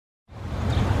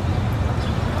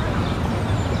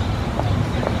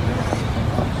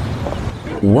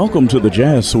Welcome to the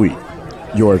Jazz Suite.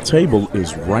 Your table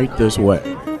is right this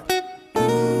way.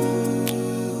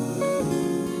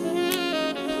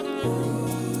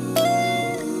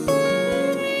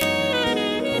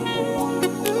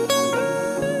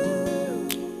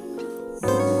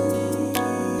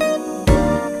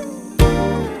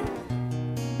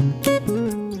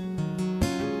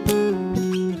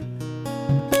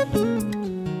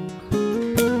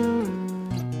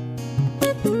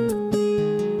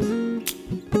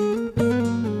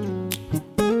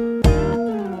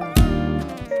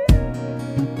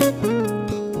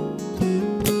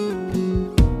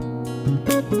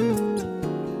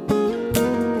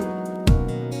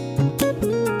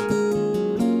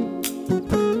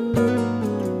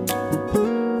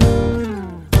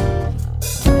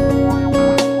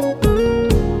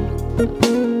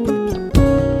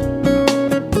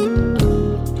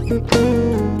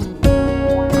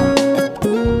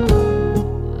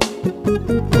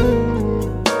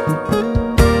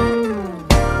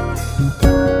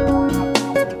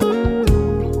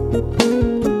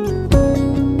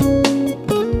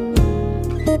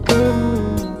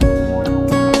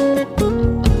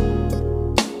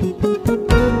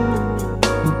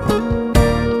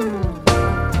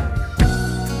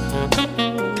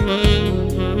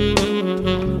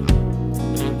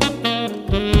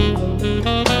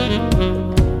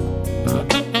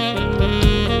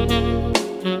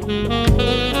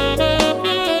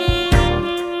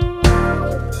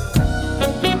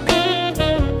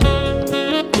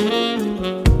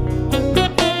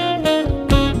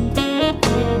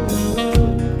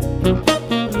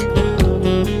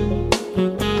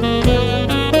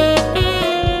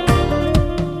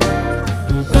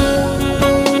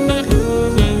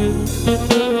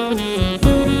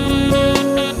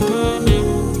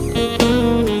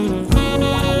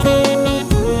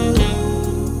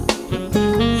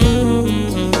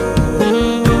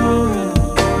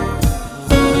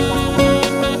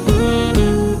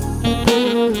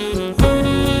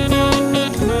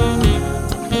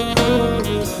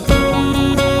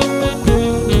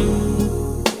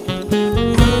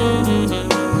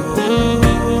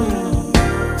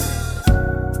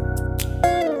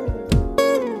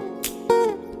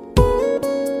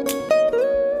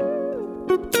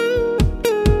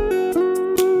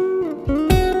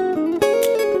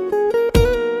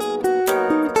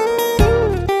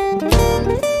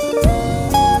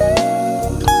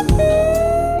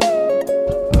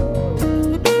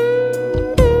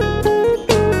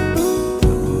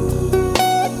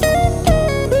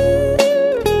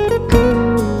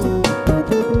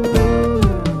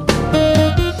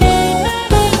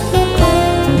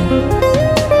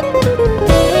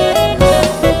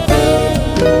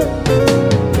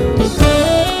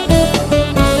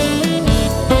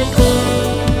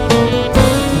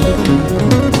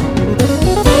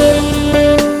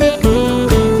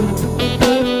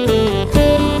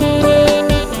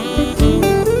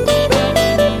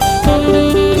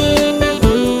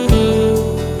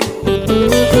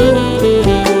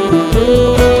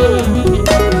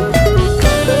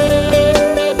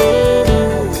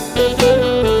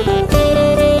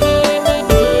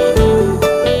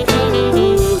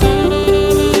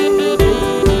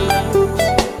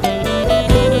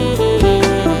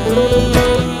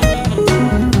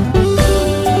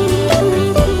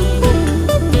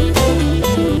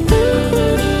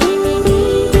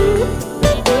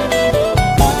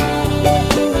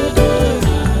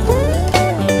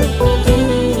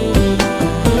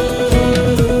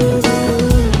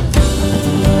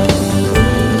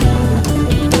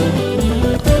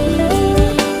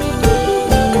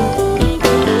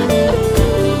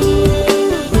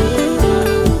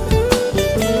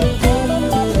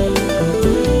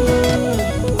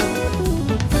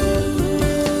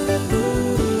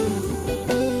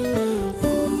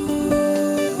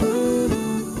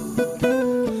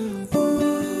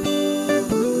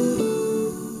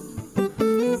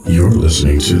 You're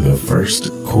listening to the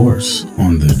first course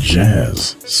on the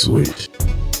Jazz Suite.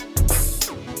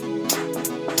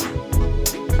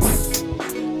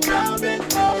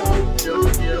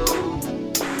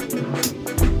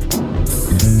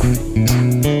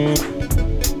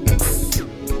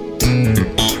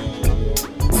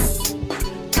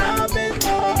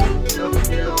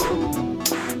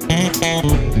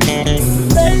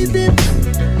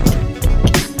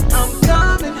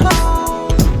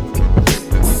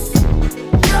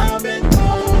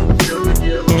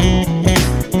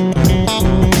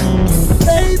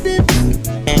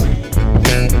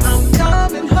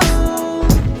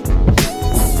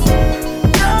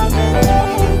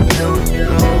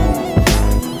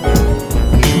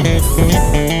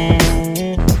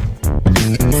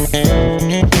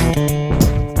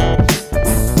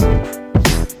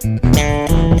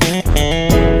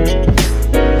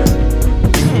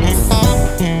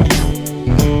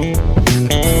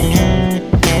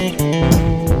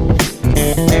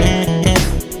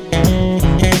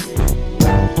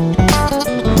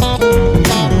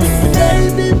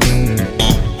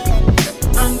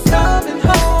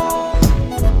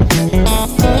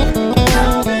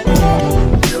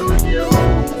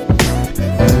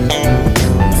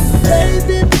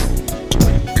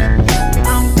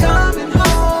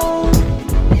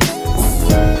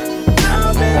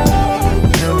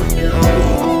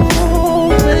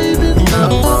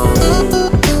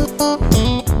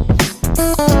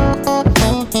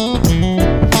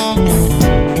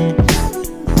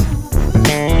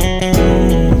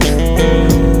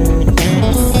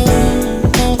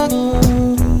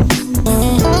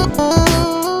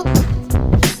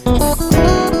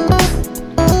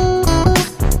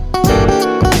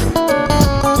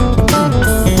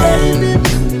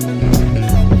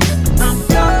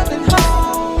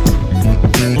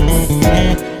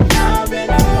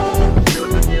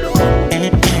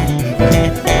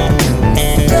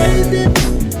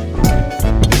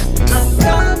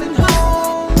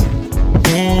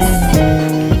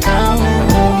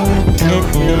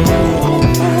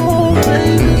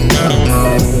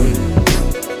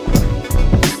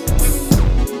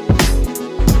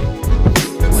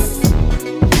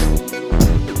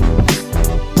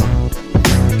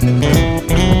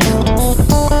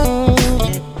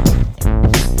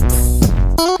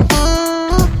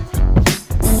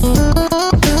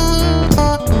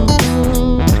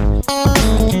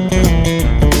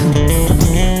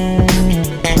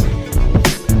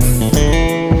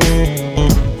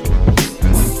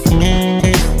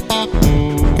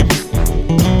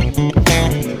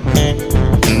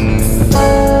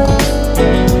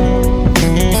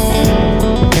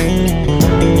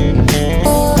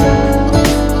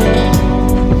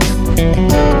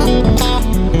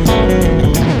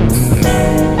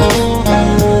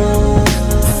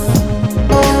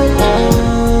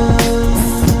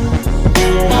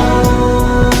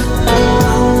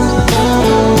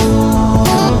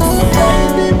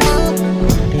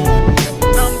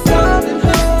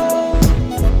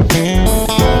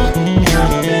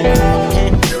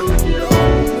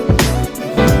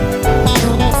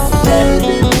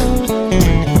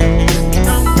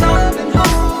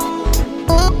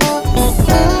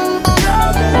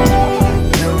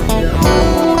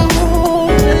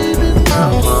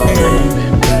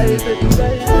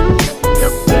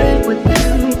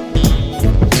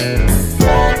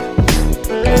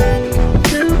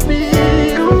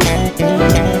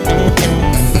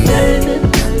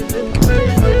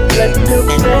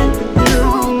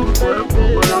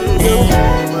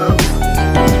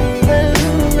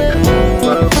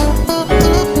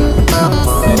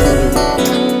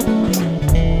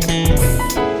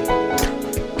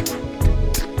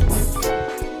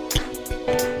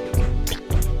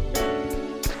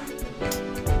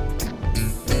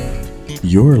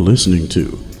 You're listening to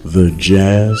The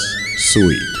Jazz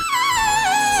Suite.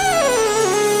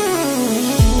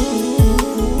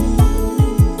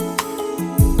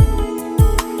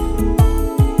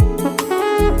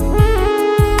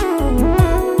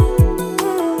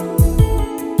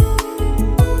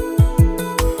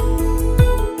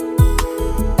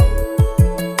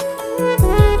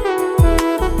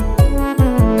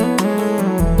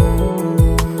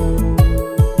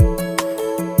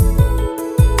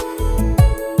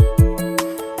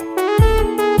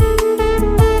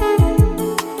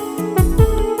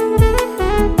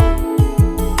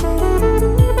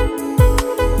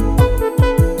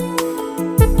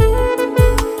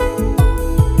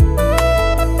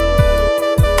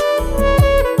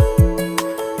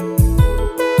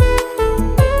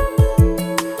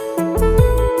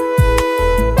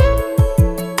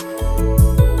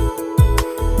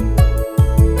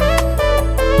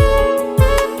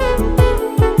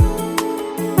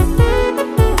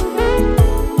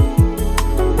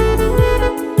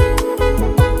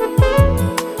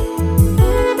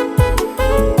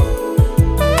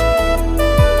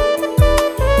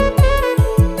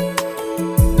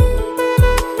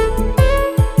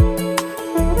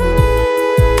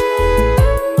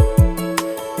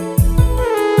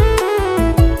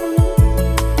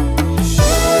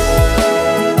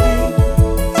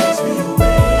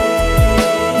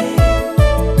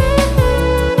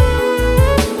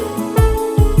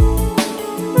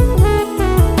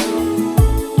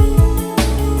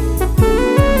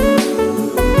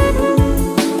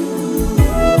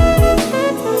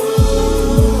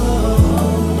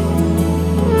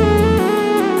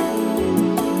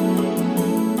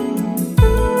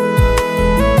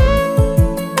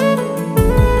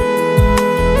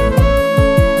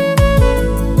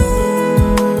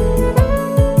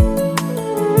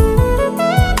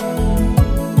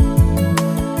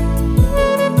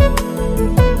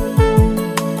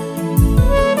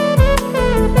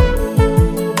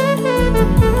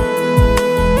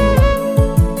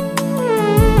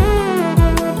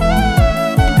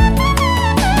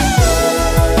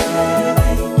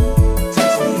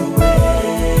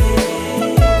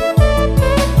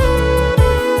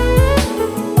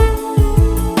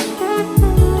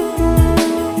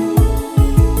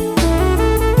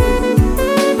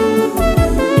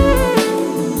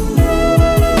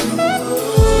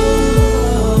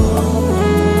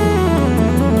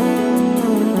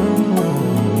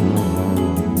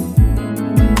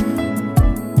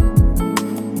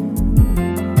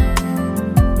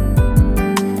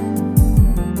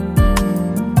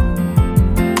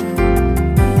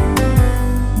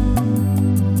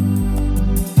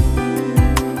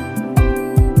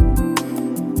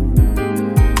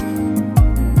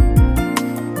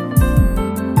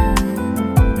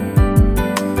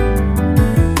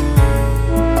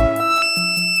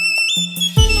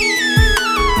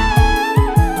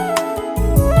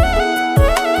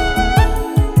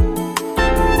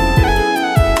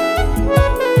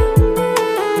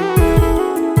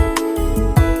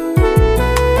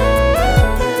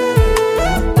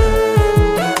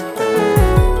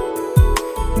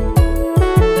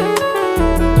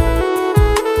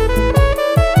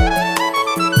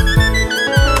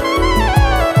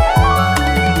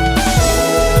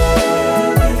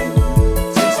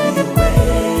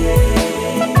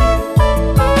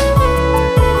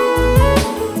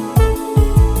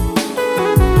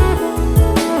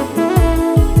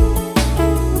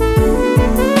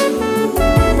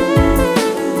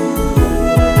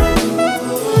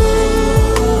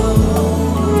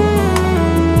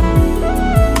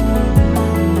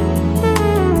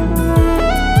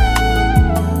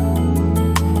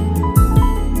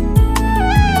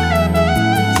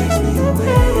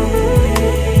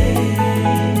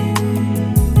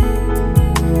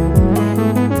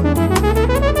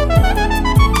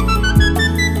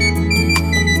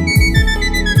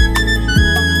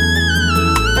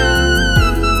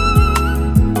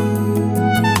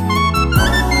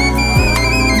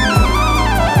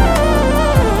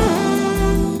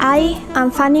 I'm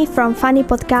Fanny from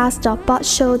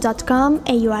funnypodcast.podshow.com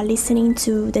and you are listening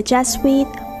to The Jazz Suite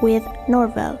with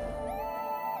Norvell.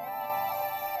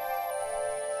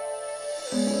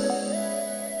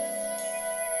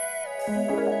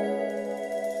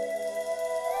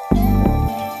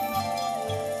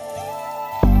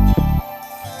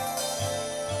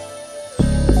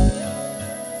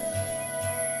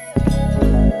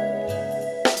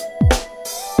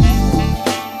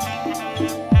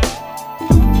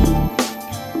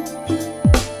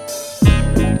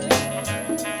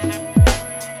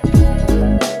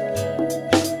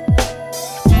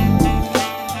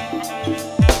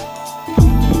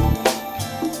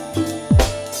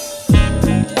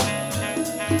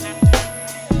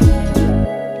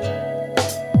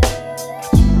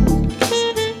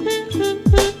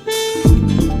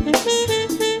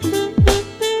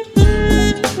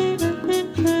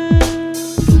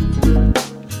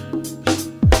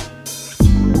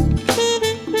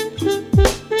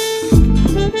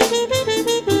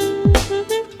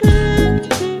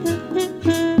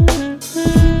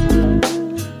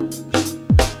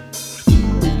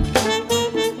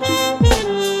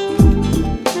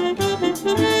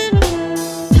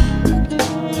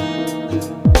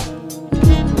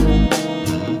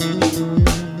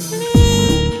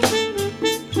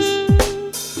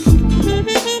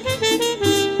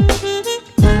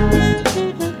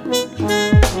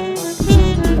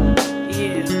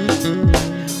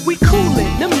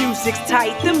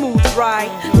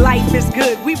 Life is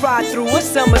good, we ride through a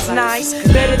summer's night.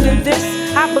 Better than this,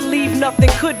 I believe nothing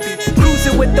could be.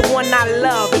 Cruising with the one I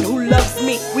love and who loves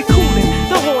me. We coolin',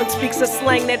 the horn speaks a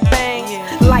slang that bangs.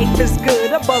 Life is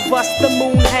good, above us the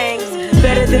moon hangs.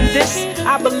 Better than this,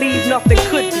 I believe nothing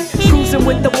could be. Cruising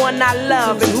with the one I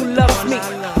love and who loves me.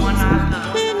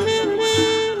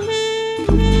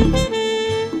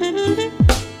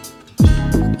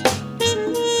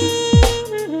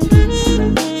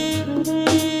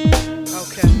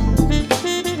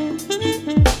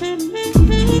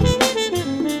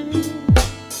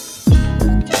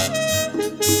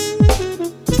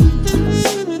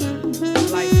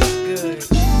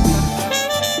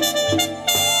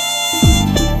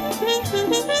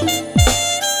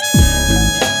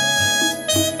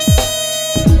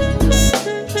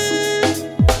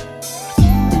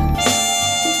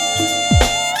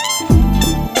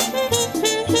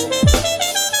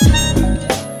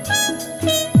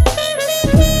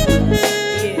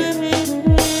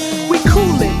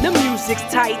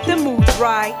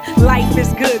 Life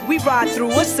is good, we ride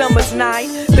through a summer's night.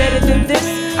 Better than this,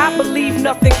 I believe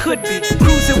nothing could be.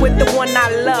 Cruising with the one I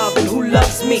love and who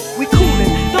loves me. We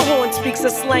coolin', the horn speaks a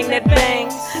slang that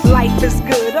bangs. Life is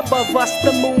good, above us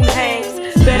the moon hangs.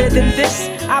 Better than this,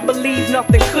 I believe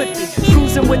nothing could be.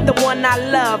 Cruising with the one I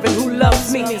love and who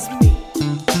loves me.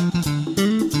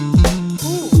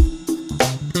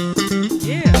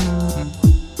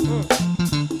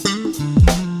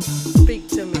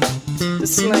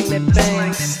 Slang that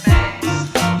bangs.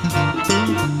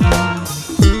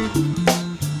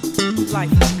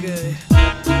 Life is good.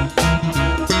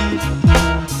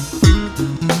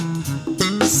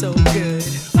 So good.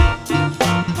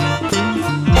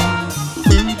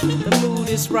 The mood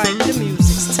is right, the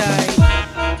music's tight.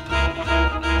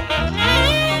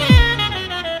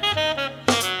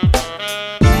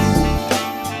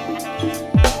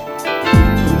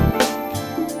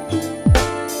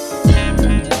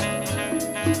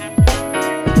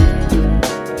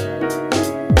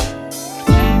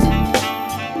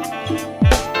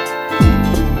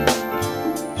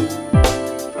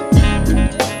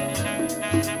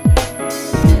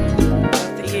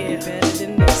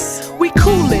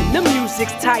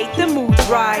 Tight, the mood's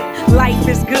right. Life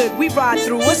is good, we ride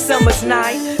through a summer's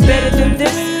night. Better than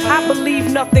this, I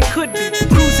believe nothing could be.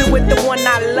 Cruising with the one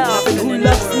I love and who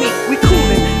loves me. We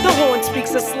coolin', the horn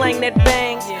speaks a slang that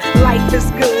bangs. Life is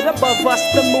good, above us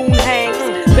the moon hangs.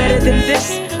 Better than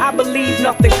this, I believe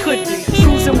nothing could be.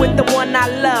 Cruising with the one I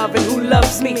love and who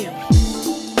loves me.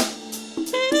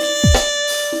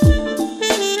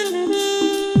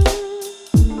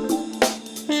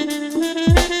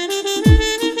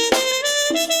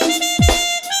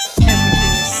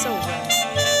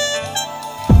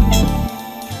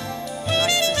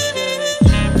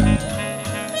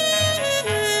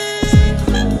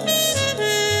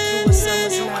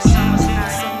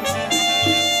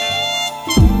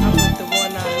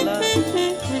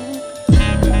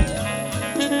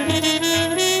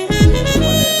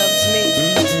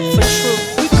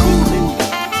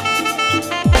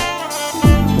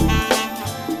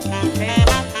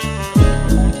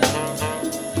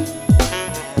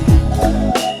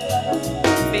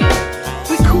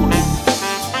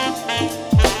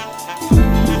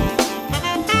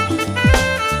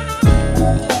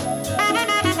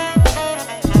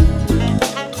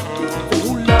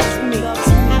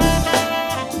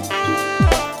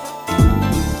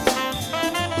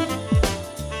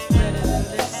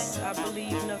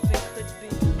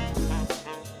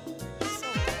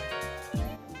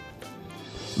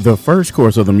 The first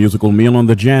course of the musical meal on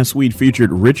the Jazz Suite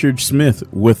featured Richard Smith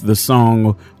with the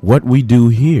song What We Do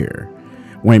Here,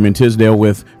 Wayman Tisdale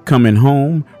with Coming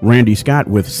Home, Randy Scott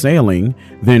with Sailing,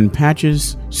 then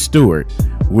Patches Stewart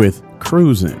with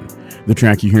Cruisin'. The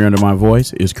track you hear under my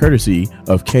voice is courtesy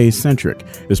of K-Centric,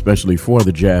 especially for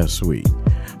the Jazz Suite.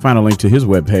 Find a link to his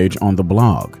webpage on the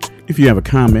blog. If you have a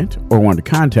comment or want to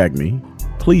contact me,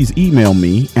 please email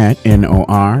me at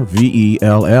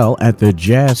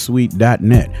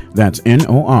norvell@thejazzsuite.net. That's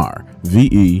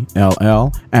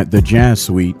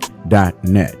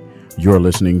norvell@thejazzsuite.net. You're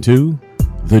listening to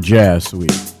The Jazz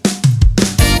Suite.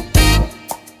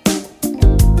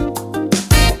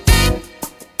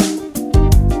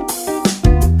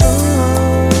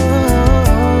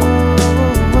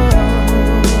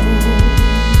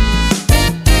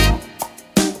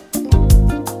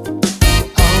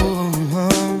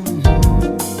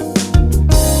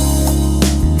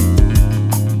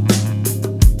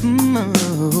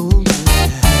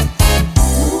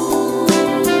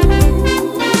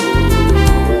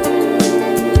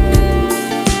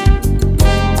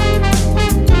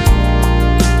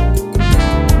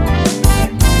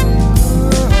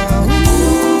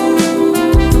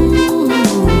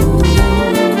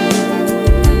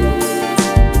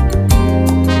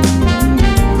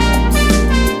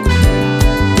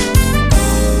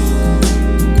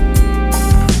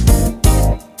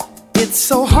 It's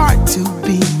so hard to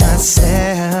be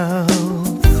myself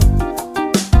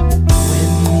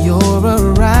when you're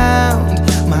around.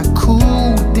 My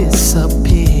cool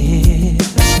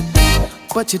disappears,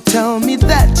 but you tell me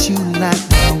that you like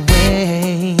my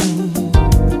way.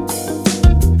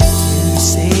 You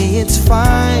say it's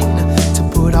fine to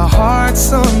put our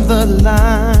hearts on the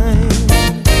line.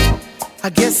 I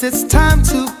guess it's time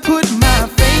to put my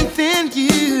faith in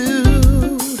you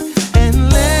and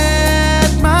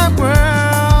let my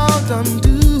world undo.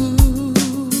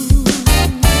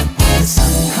 When the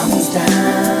sun comes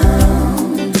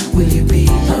down, will you be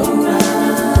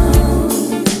around?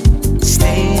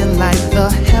 Staying like the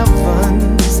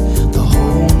heavens the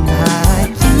whole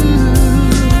night through.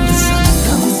 When the sun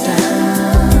comes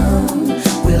down,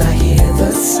 will I hear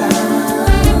the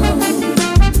sound?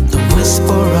 The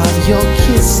whisper of your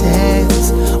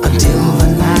kisses until the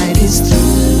night is through.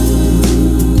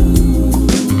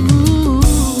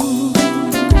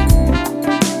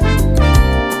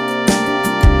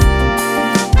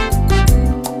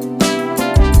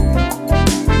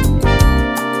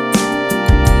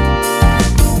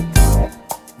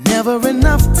 Never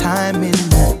enough time in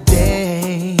the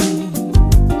day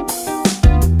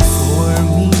for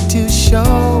me to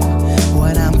show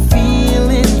what I'm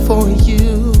feeling for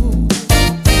you.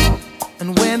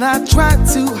 And when I try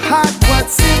to hide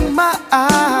what's in my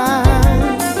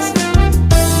eyes,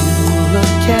 you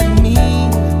look at me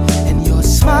and your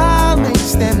smile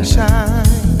makes them shine.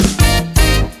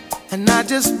 And I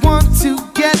just want to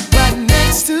get right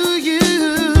next to you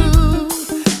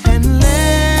and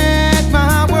let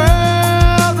my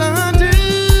world undo.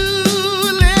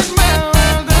 Let my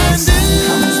world undo. The sun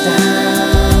comes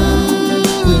down,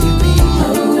 will you be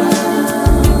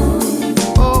around?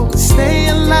 Oh,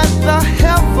 staying like the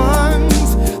heavens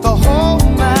the whole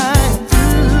night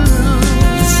through.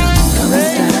 The sun comes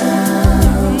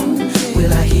down,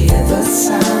 will I hear the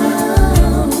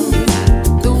sound?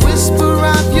 The whisper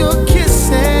of your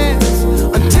kisses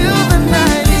until the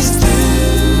night is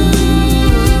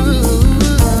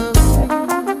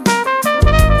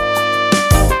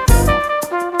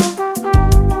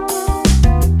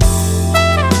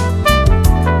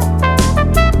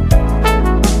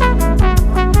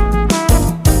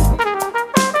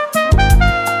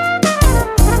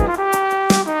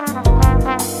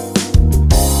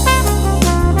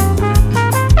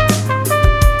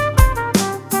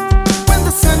when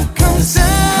the sun comes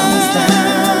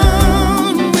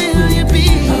down, will you be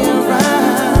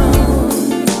around?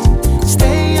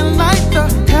 Staying like the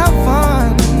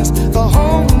heavens the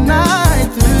whole night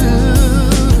through.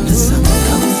 When the sun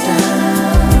comes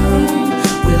down,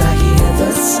 will I hear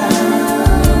the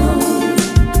sound?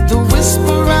 The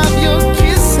whisper of your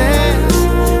kisses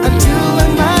until the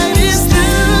night is through.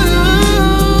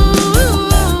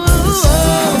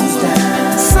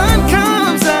 The sun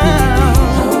comes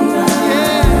down,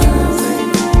 yeah.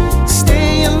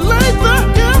 Staying like the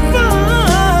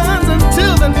heavens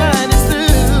until the night is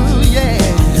through, yeah.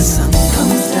 The sun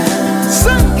comes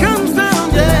down,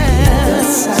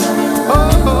 yeah.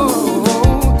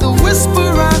 Oh, the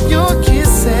whisper of your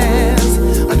kisses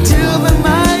until the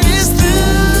night is through.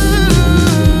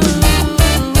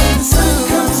 The sun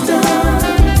comes down,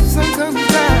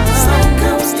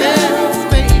 yes,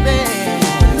 baby.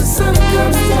 The sun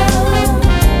comes down.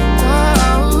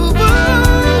 Oh,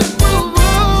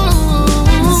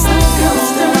 the sun comes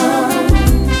down.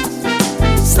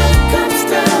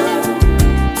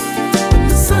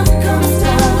 The sun comes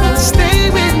down. Stay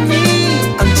with me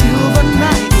until the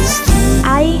night is through.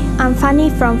 I am Fanny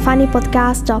from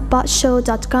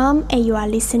funnypodcast.podshow.com, and you are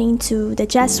listening to The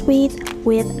Jazz Suite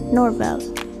with Norvell.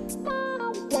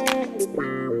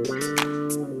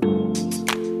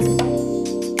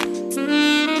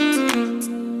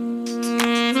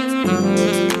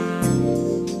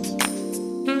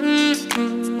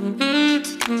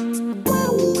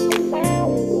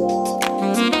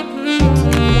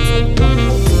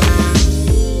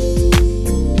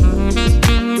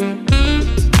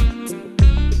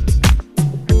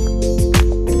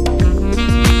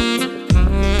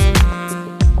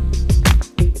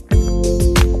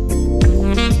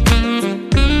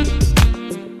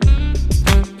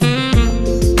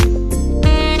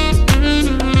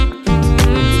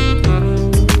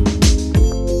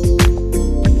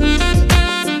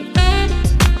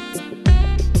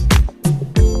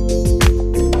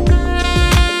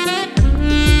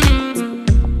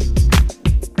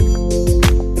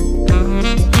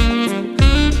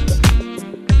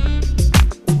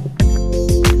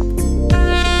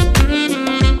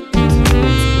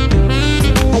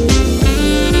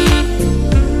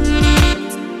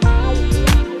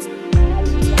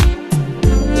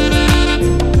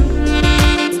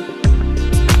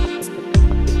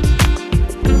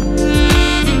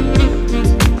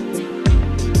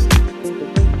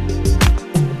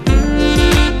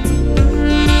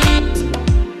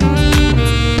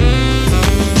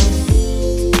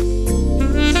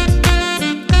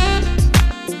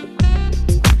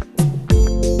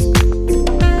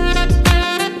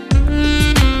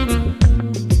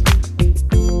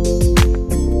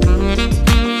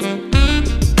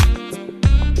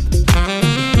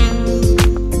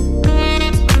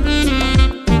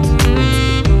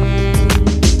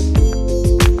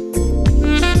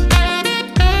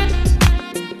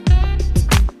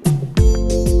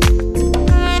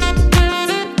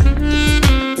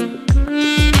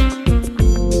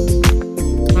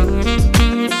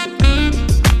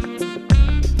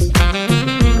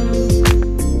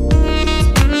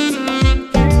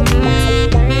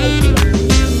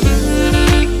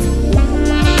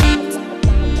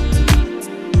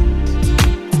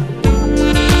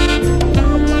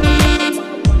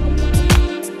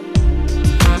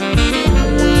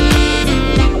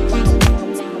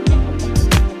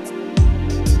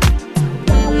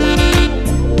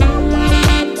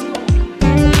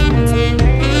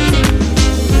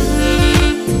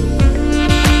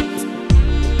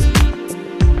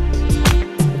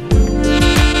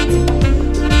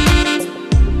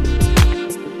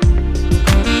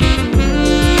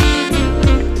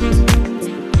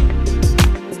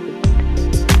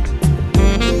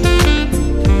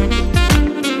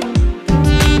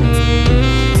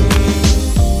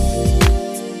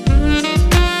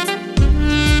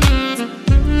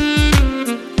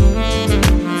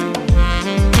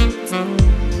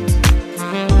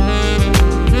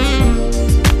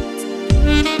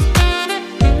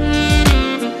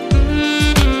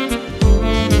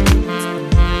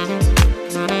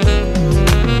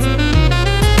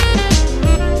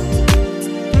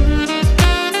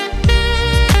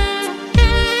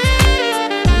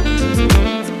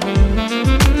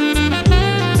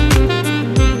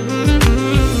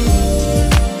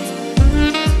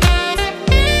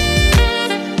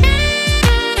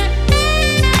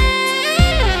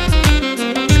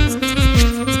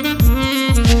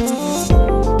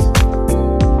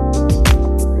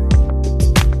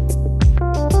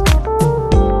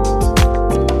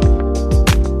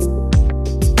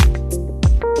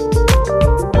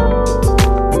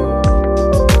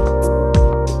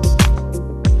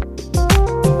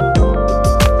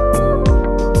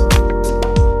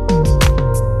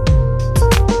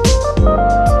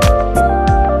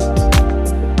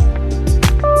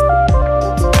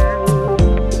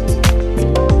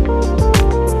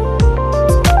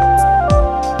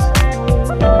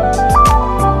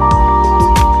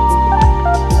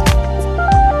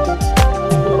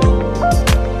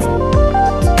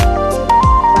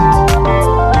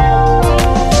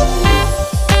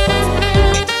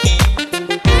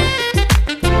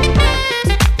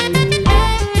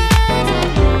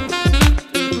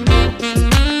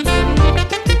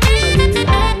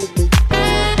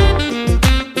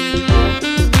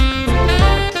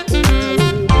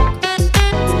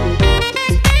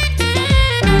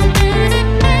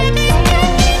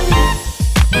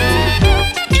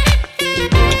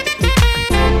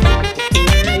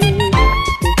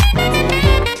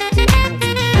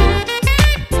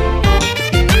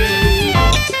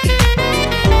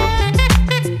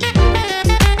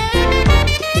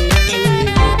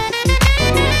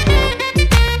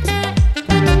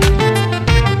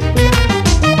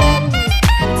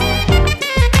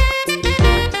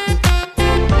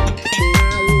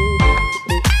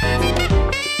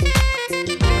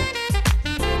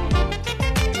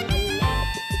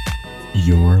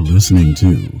 listening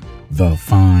to the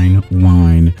Fine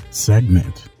Wine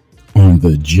segment on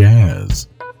the Jazz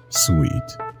Suite.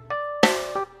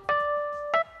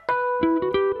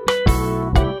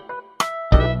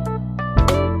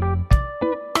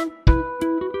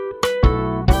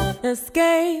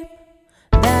 Escape,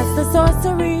 that's the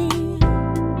sorcery.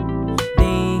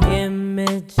 The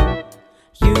image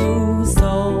you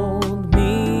sold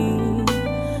me.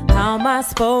 How am I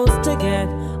supposed to get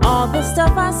all the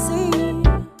stuff I see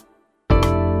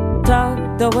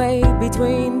tucked away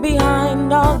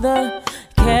behind all the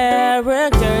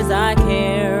characters I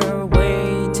care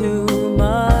way too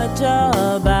much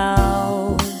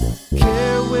about?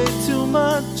 Care way too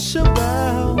much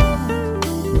about.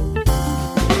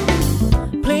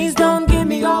 Please don't give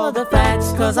me all of the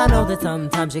facts, cause I know that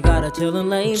sometimes you gotta chill and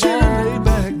lay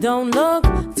back. Don't look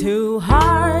too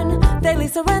hard, daily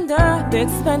surrender, big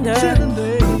spender.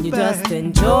 You just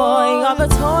enjoy all the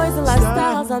toys and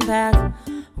lifestyles unpacked.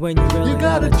 When you really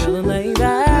gotta chill and lay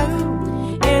back.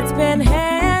 It's been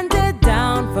handed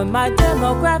down from my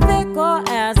demographic, or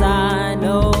as I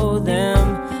know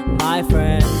them, my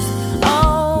friends.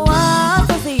 Oh,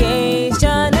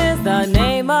 association is the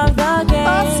name of the game.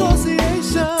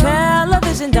 Association.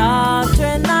 Television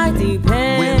doctrine I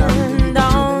depend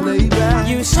on.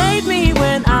 You shaped me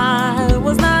when I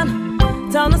was 9.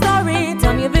 Tell me a story,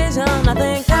 tell me a vision. I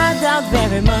think I doubt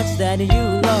very much that you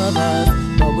love us,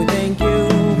 but we think you.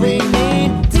 We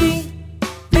need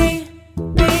TV,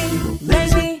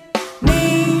 lazy,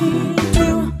 need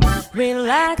to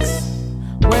relax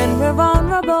when we're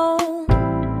vulnerable.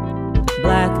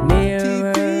 Black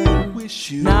Mirror, TV,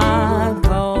 wish you not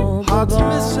culpable. Hard to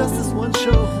miss just this one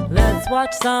show. Let's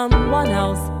watch someone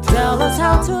else tell us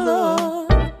how to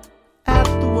look At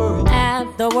the world.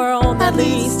 at the world, at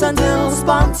least until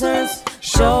sponsors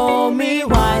show me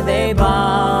why they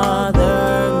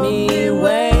bother me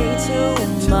way too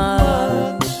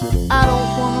much. I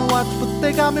don't wanna watch, but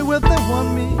they got me where they want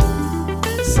me.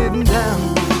 Sitting down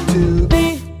to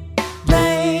Be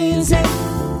lazy,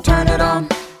 turn it on.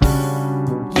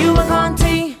 You look on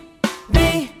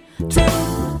TV, too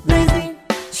lazy,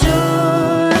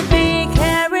 should be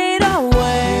carried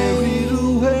away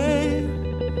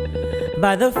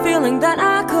by the feeling that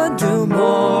I could do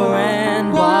more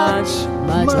and watch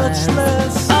much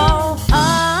less. Oh,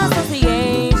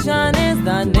 association is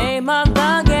the name of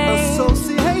the game.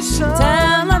 association.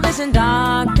 Television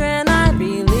doctrine I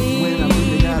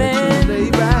believe in.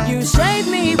 You shaped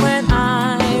me when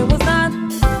I was 9.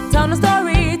 Tell me a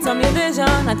story, tell me a vision.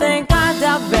 I think I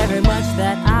doubt very much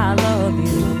that I love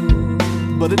you.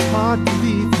 But it's hard to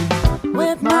be.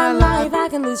 With my life I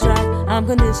can lose track. I'm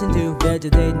conditioned to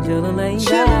vegetate and chill and lay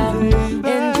back.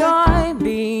 Enjoy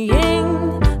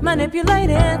being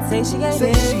manipulated,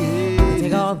 satiated.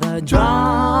 Take all the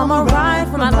drama right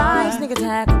from my life, sneak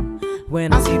attack.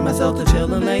 When I see myself to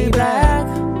chill and lay back.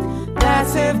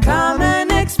 Passive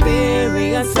common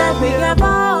experience that we have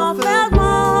all felt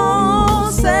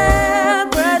most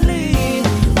separately.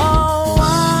 Oh,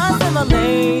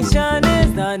 assimilation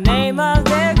is the name of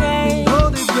their game.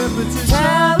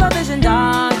 Television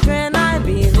doctrine I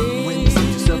believe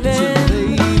in.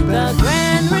 The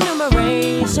grand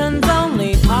remuneration's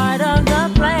only part of the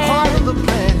plan.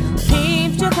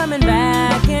 Keeps you coming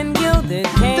back in gilded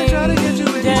cages.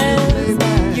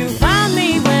 You found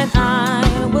me when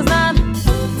I was 9.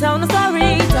 Tell me a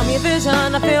story, tell me a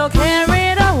vision. I feel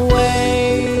carried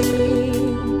away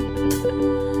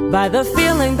by the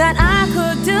feeling that I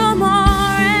could do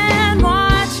more and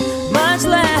watch much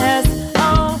less.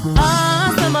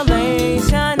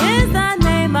 Assimilation is the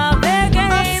name of their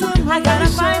game. I gotta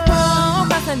fight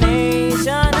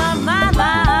procrastination of my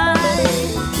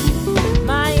life.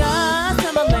 My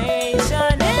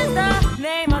assimilation is the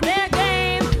name of their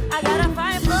game. I gotta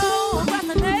fight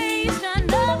procrastination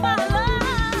of my life.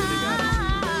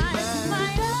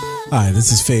 Hi,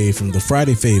 this is Fave from the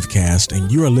Friday Fave Cast,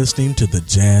 and you are listening to the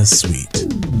Jazz Suite.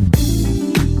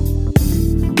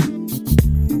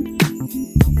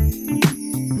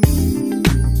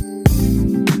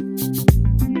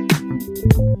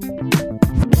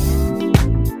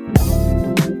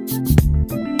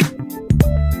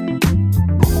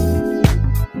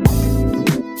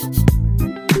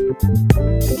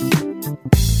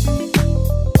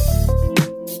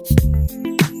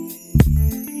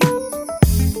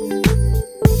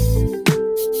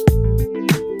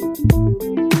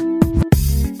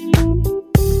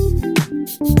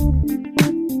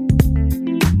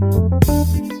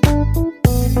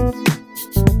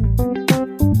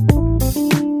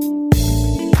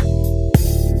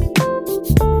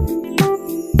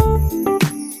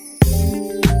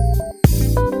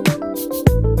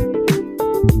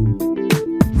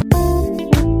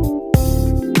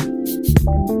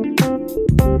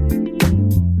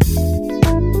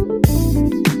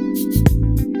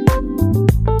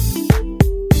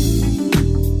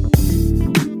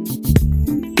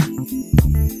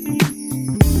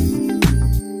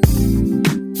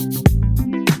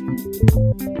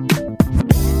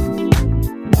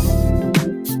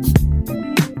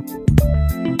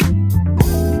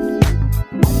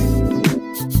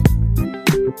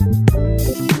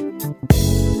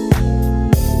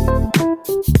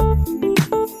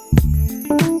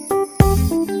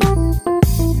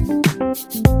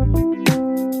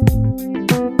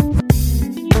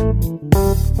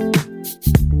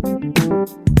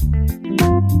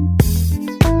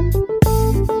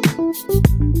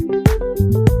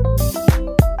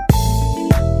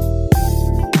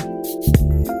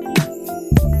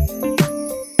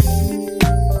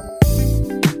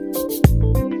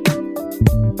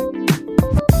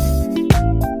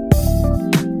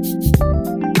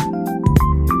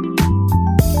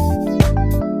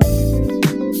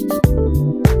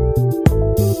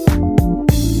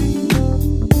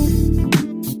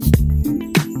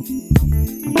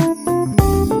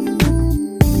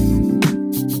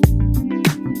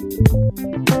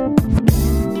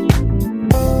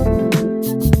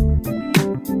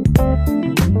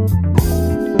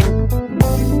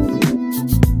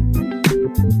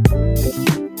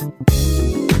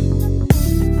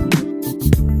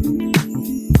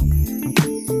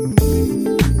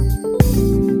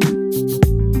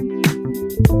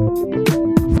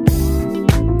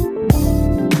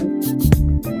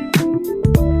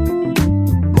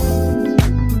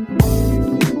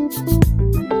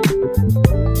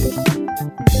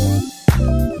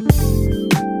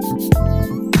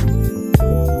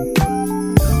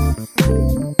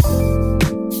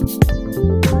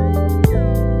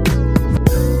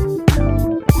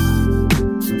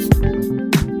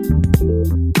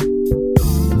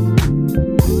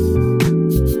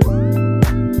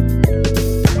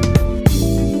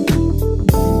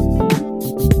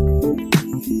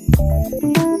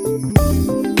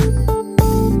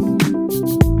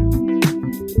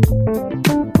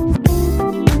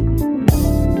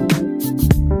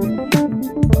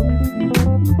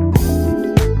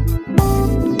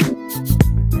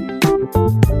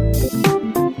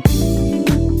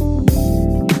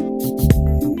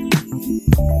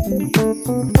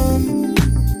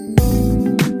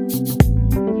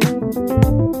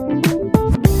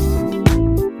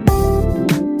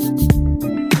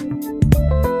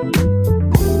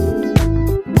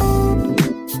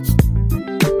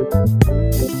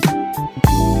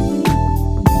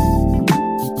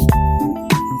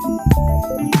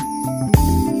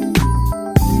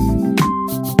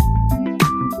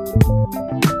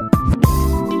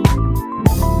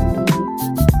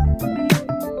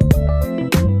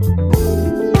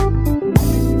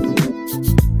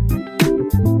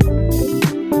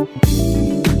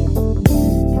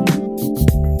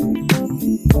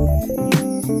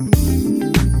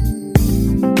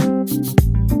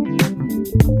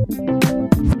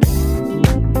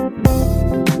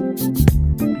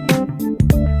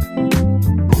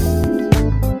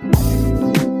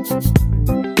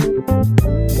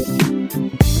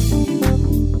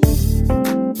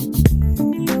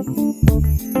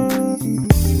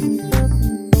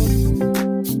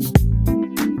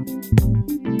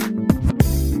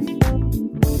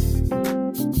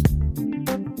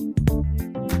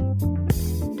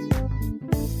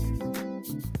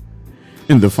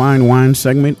 In the Fine Wine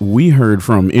segment, we heard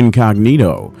from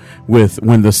Incognito with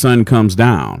When the Sun Comes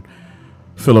Down,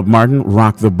 Philip Martin,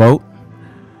 Rock the Boat,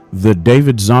 the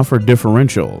David Zoffer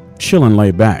Differential, Chillin'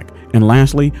 Lay Back, and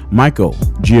lastly, Michael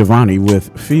Giovanni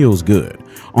with Feels Good.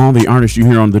 All the artists you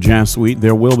hear on the Jazz Suite,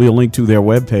 there will be a link to their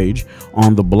webpage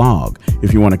on the blog.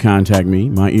 If you want to contact me,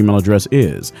 my email address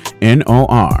is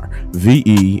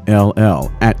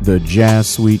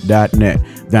norvell@thejazzsuite.net.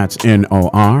 That's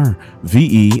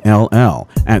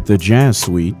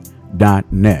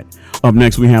norvell@thejazzsuite.net. Up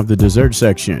next, we have the dessert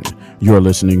section. You're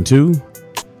listening to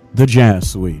the Jazz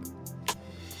Suite.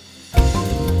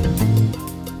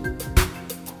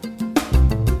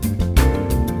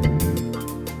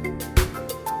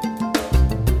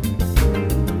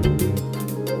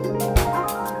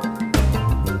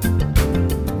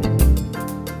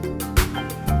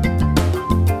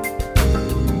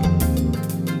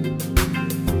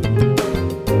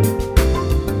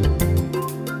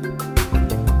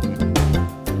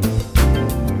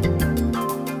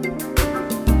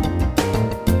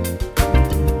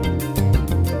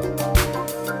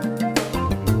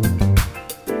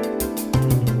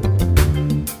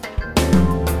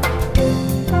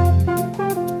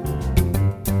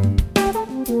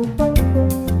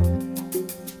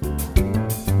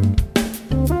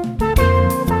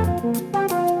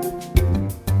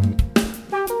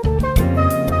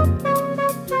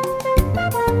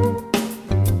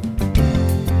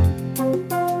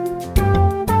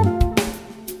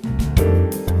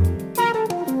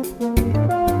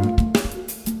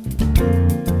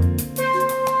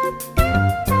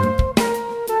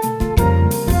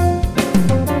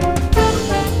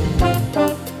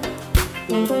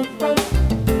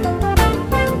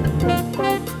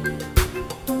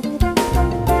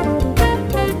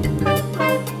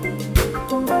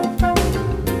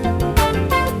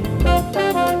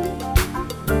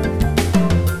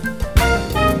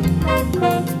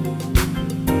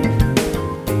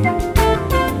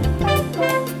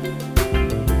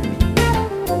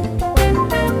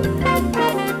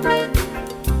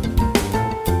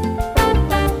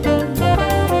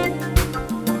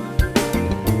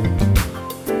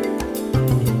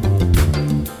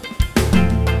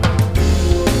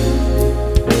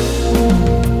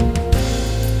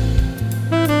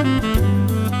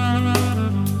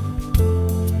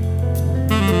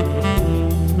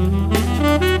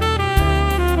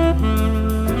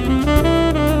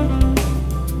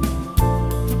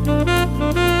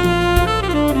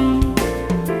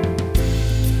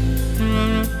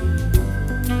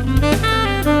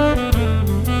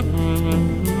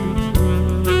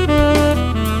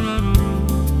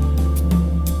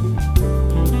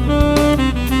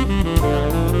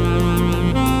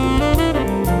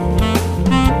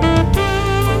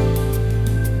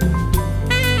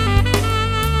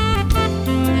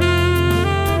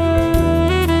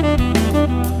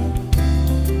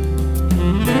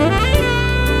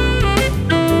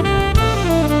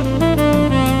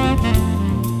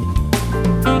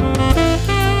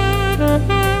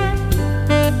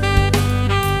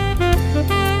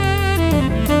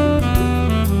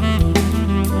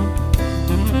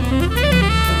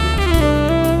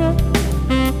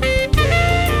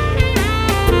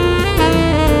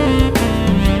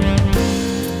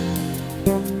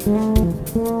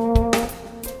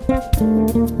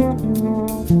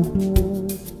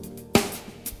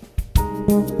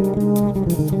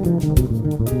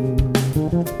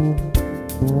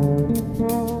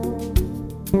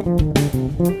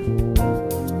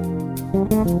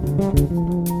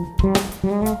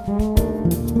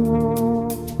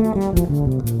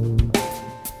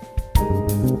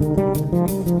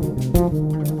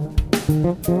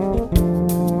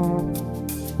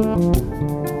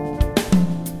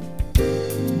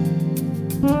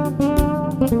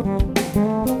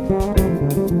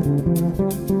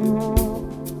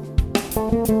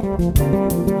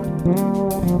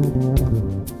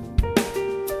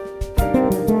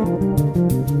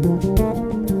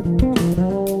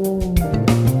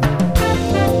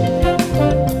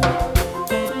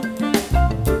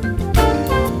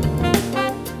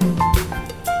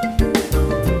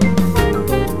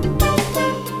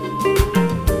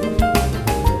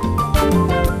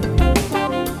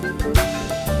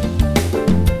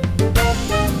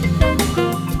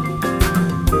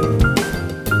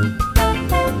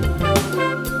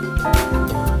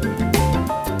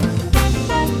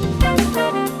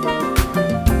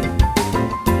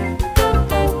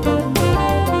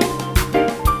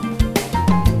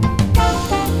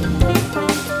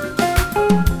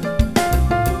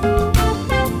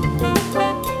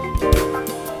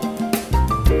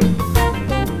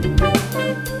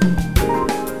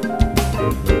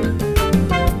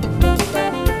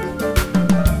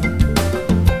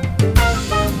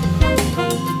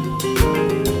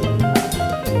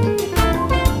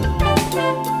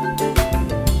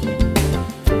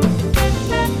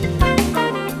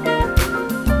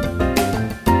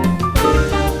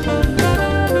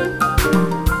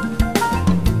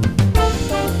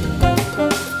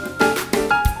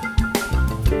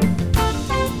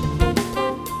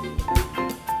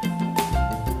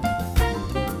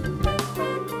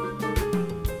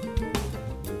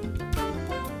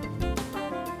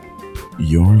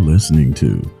 You're listening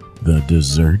to the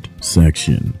dessert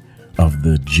section of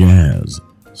the Jazz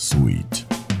Suite.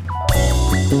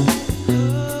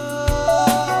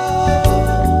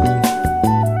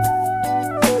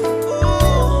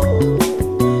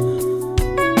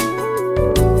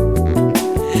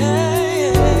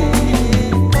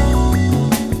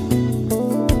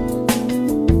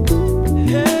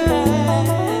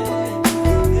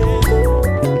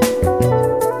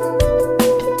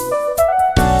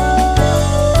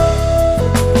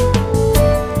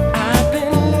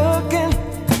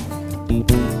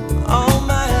 All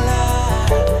my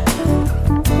life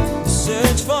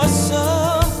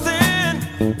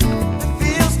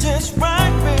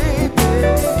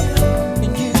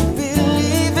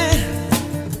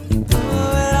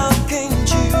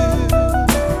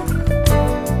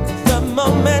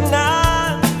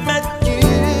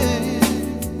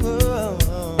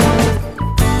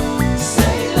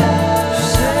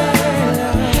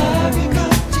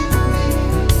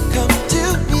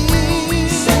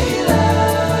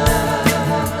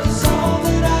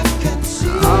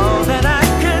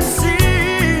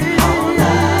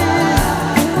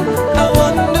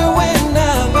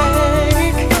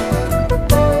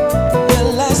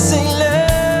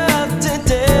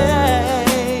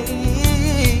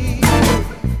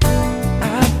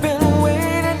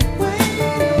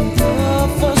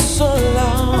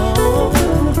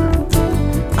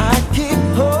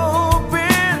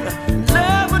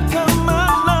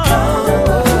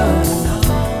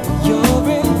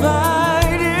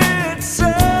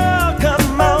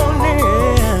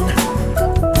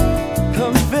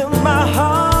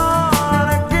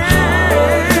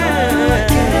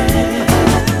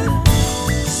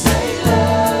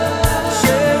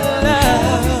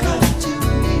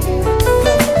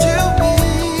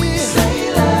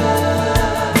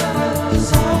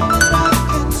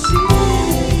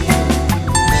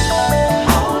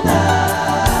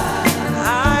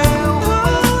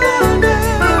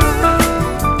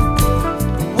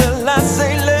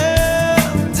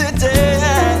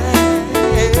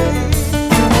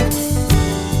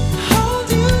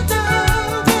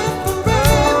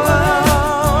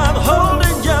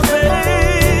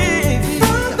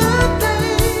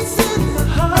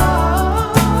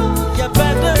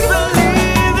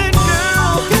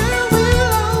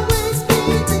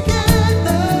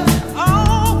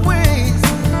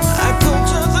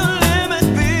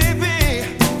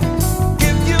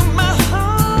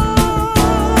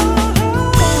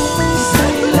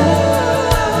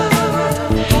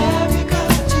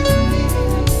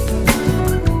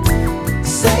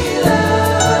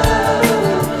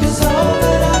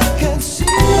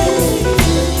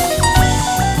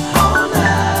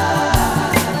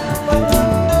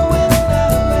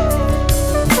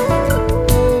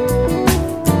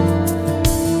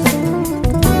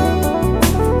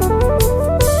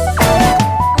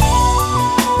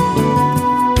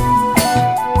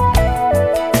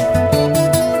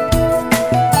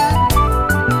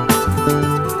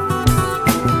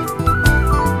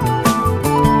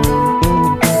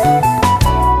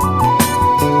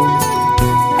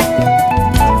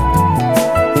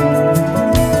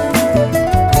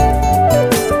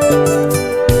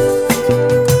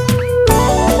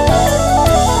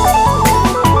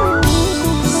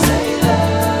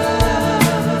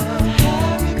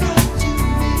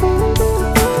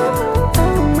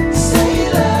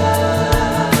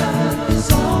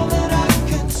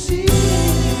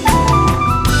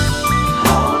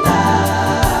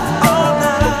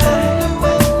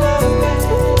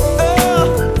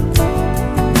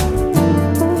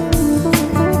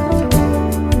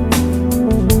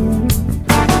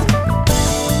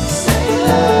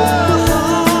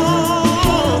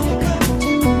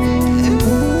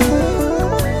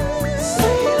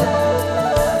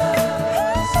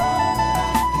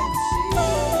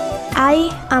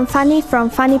I'm Fanny from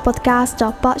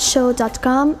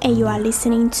funnypodcast.podshow.com and you are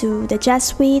listening to The Jazz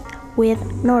Suite with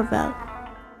Norville.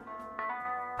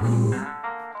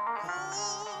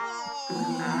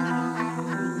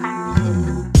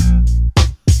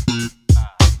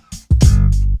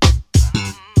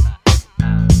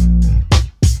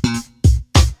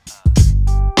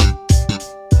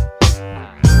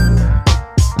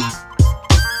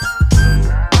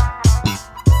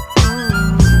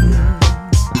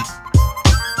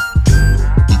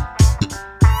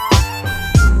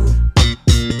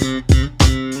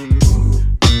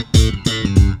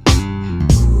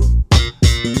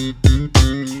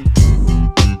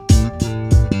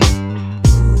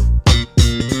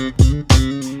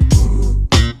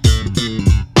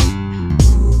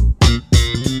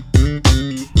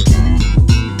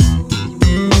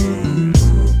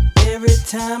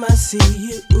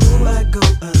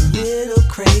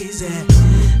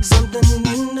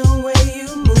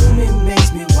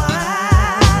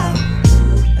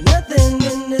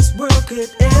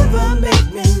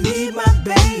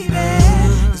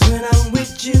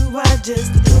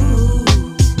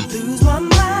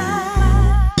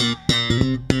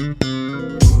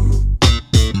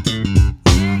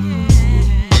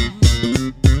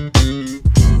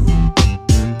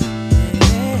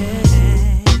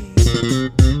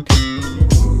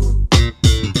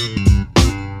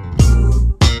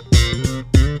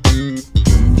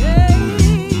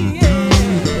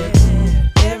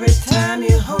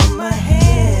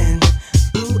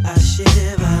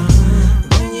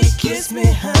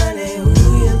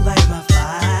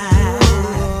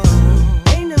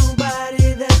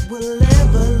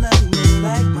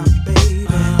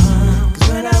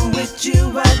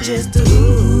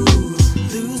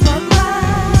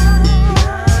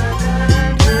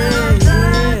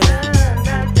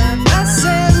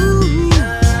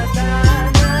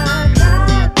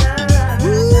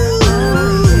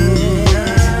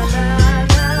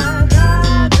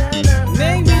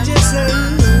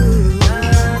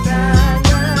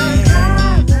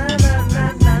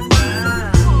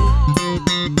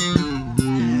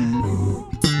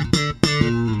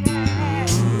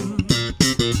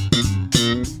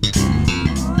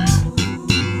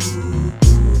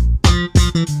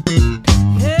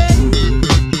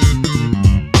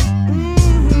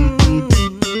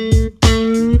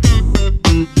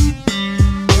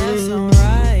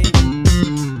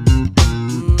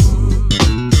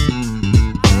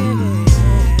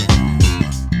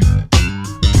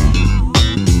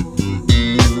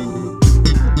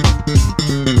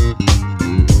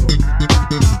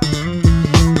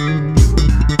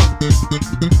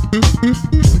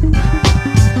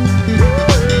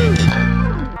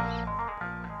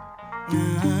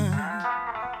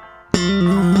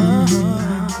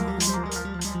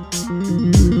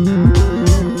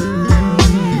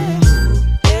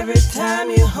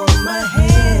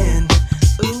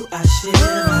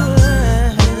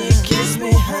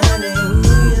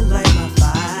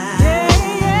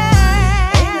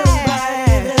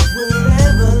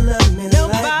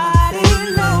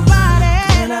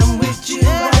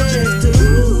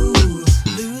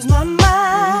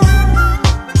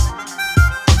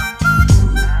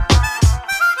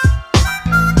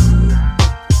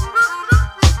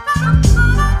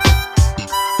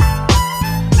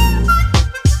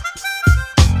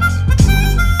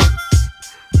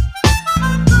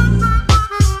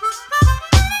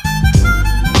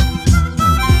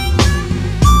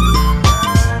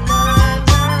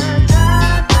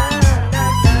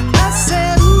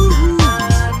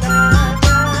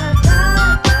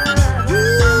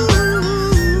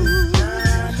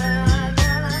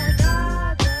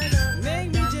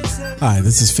 Hi,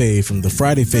 this is Faye from the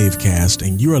Friday Fave Cast,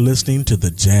 and you are listening to The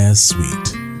Jazz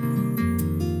Suite.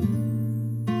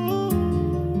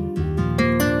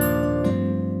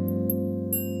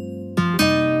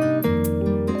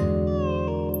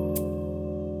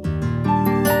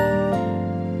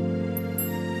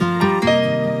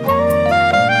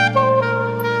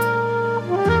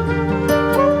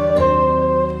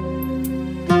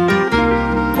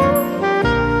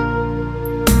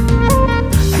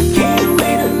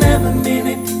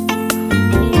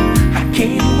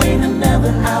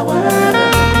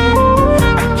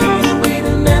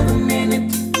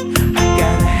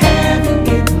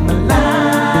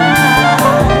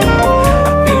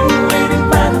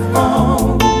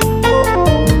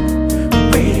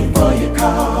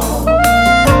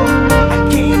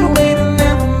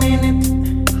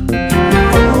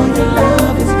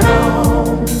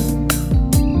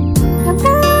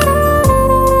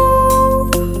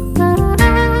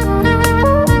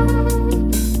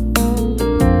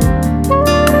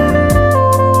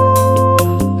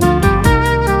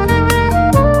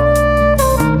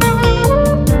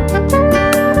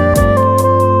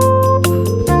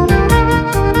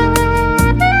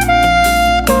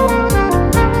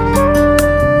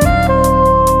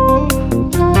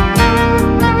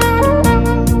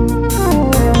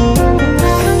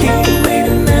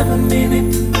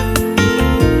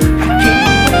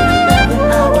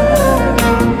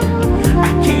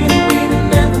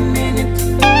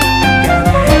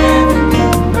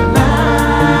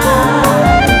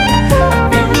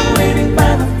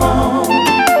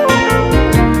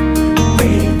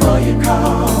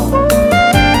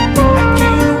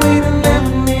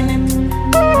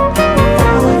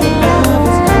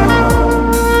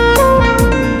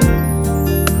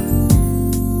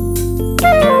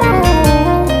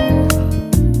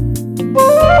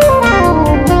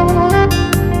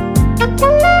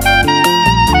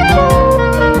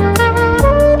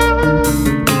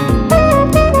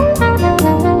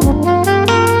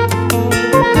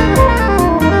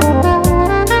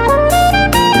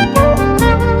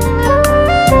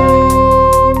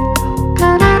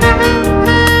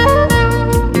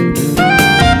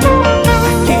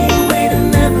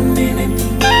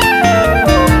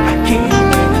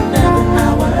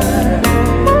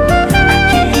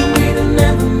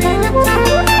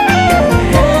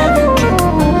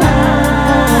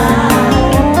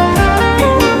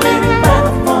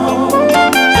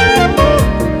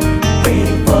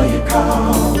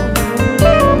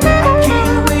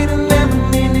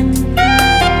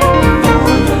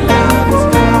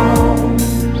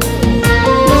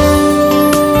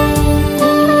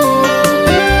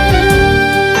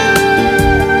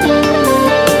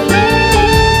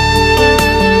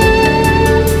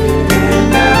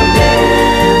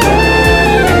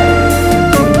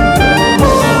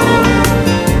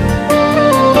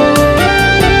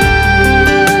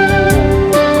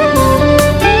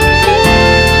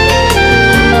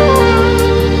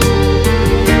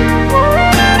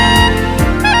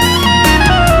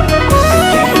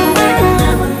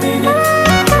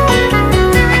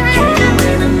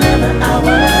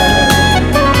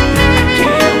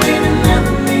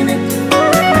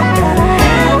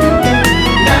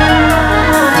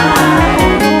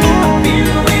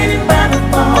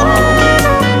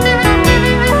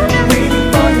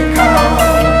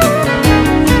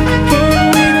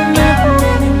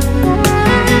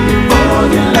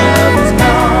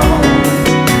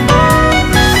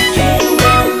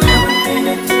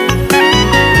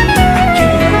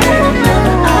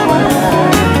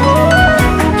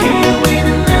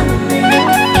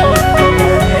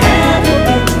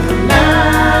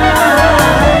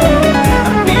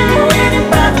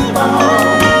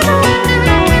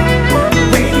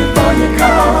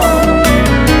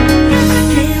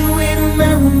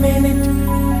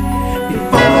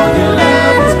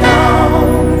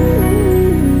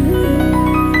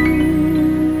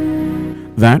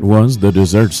 That was the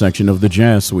dessert section of the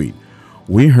Jazz Suite.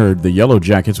 We heard the Yellow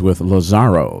Jackets with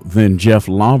Lazaro, then Jeff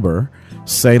Lauber,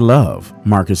 Say Love,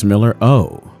 Marcus Miller,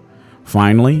 Oh.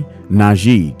 Finally,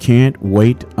 Najee, Can't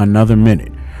Wait Another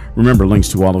Minute. Remember, links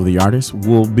to all of the artists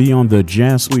will be on the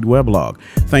Jazz Suite weblog.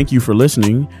 Thank you for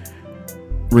listening.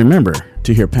 Remember,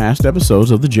 to hear past episodes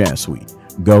of the Jazz Suite,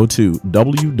 go to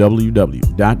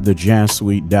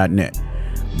www.thejazzsuite.net.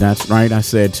 That's right, I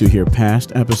said to hear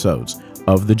past episodes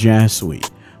of the Jazz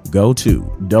Suite. Go to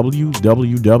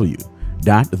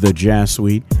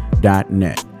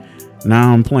www.thejazzsuite.net.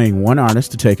 Now I'm playing one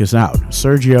artist to take us out,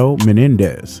 Sergio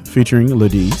Menendez, featuring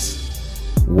Ladise,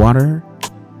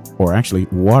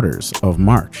 Waters of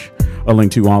March. A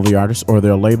link to all the artists or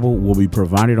their label will be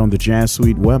provided on the Jazz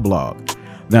Suite weblog.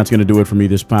 That's going to do it for me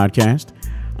this podcast.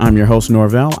 I'm your host,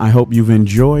 Norvell. I hope you've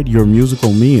enjoyed your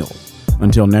musical meal.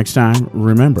 Until next time,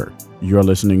 remember, you're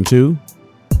listening to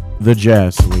The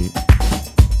Jazz Suite.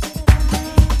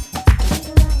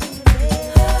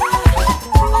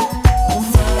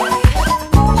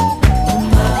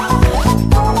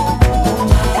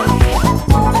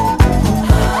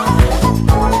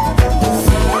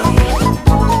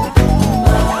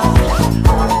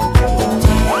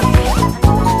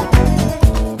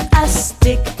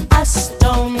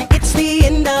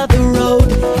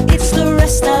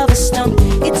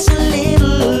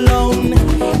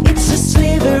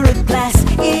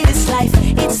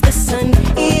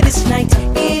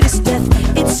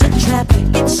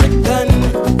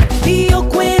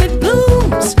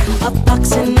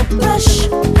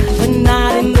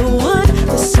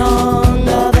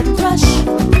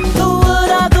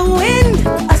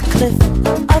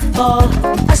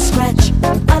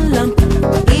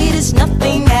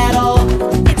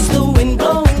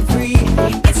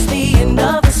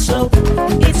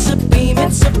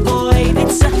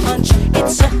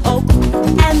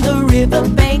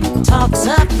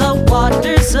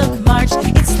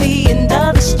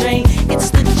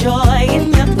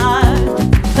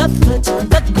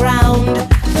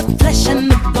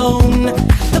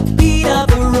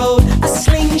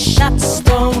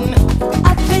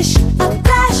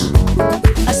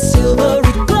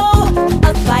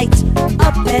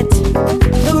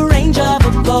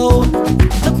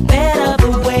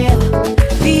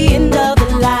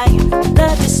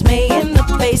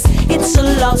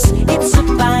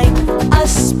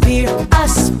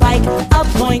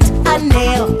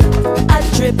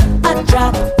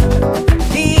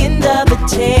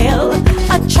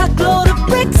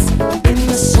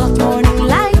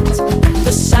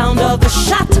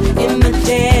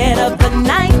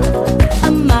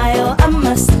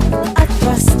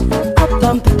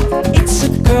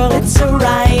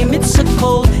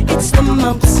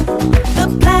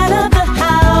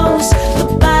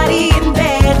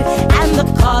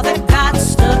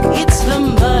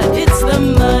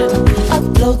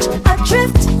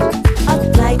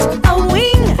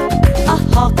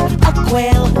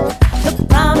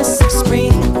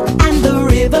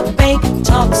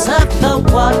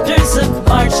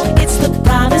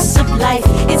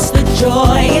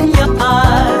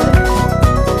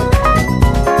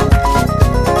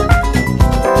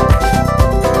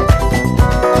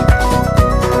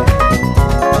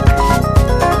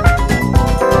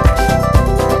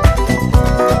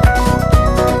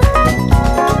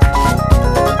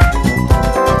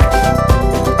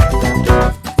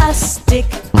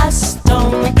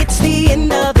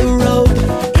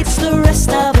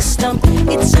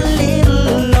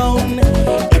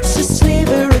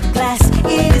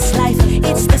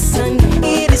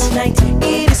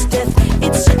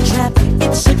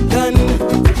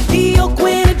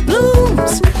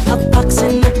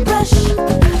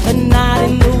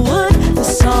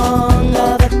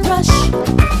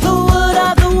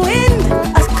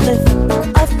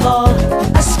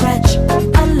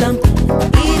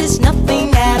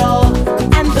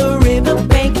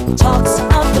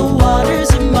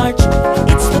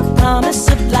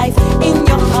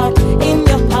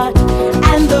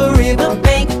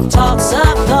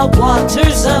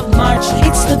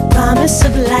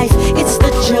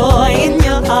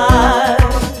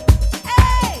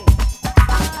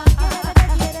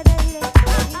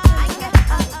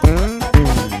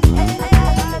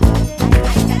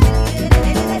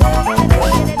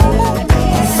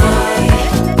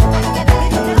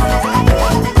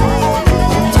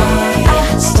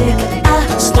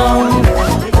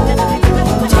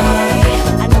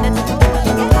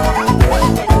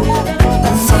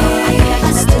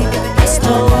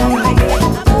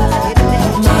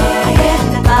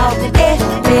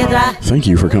 piedra Thank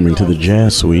you for coming to the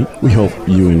Jazz Suite. We hope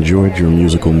you enjoyed your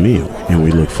musical meal, and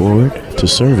we look forward to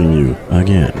serving you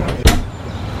again.